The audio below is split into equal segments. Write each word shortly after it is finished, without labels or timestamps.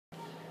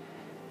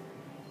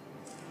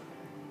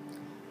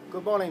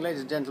Good morning,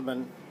 ladies and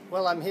gentlemen.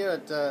 Well, I'm here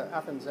at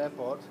Athens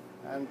airport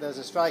and there's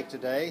a strike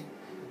today,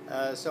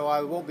 so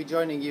I won't be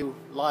joining you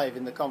live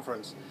in the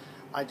conference.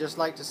 I'd just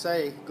like to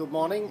say good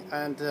morning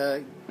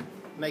and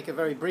make a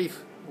very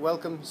brief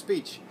welcome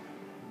speech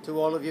to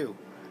all of you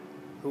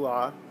who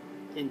are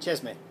in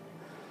Izmir.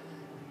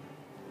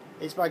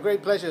 It's my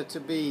great pleasure to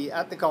be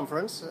at the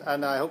conference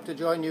and I hope to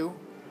join you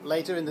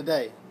later in the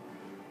day.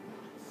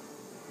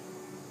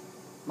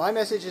 My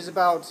message is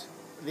about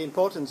the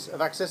importance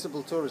of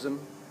accessible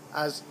tourism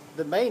as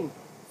the main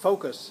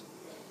focus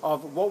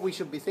of what we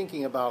should be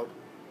thinking about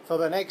for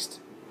the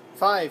next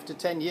 5 to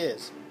 10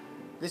 years.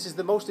 This is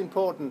the most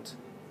important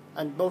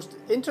and most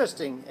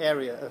interesting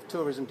area of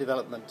tourism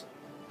development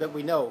that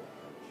we know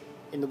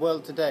in the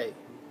world today.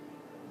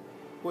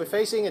 We're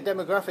facing a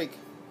demographic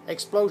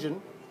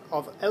explosion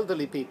of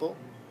elderly people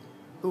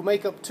who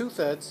make up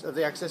 2/3 of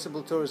the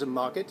accessible tourism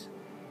market,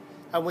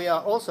 and we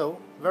are also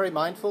very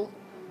mindful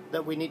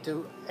that we need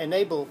to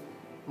enable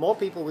more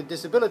people with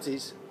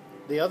disabilities,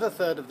 the other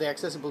third of the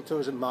accessible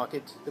tourism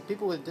market, the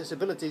people with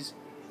disabilities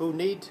who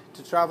need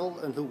to travel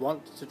and who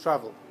want to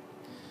travel.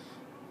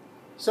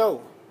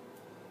 So,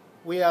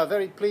 we are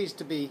very pleased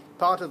to be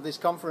part of this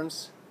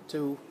conference,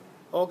 to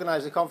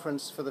organize a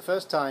conference for the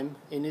first time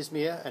in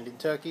Izmir and in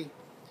Turkey,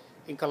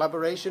 in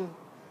collaboration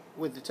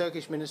with the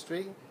Turkish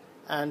Ministry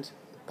and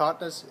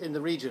partners in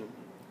the region,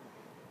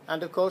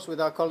 and of course with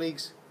our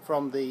colleagues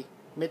from the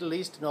Middle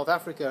East, North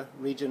Africa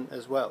region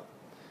as well.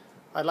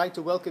 I'd like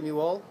to welcome you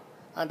all,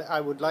 and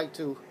I would like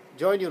to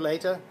join you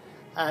later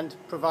and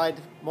provide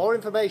more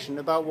information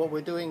about what we're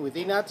doing with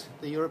INAT,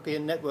 the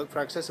European Network for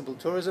Accessible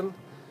Tourism,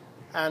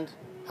 and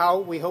how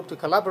we hope to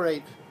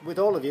collaborate with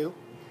all of you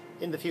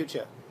in the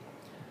future.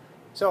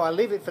 So I'll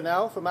leave it for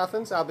now from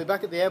Athens. I'll be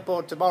back at the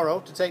airport tomorrow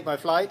to take my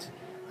flight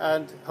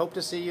and hope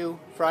to see you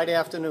Friday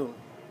afternoon.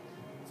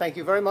 Thank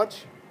you very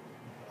much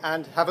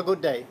and have a good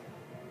day.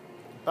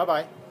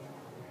 Bye-bye.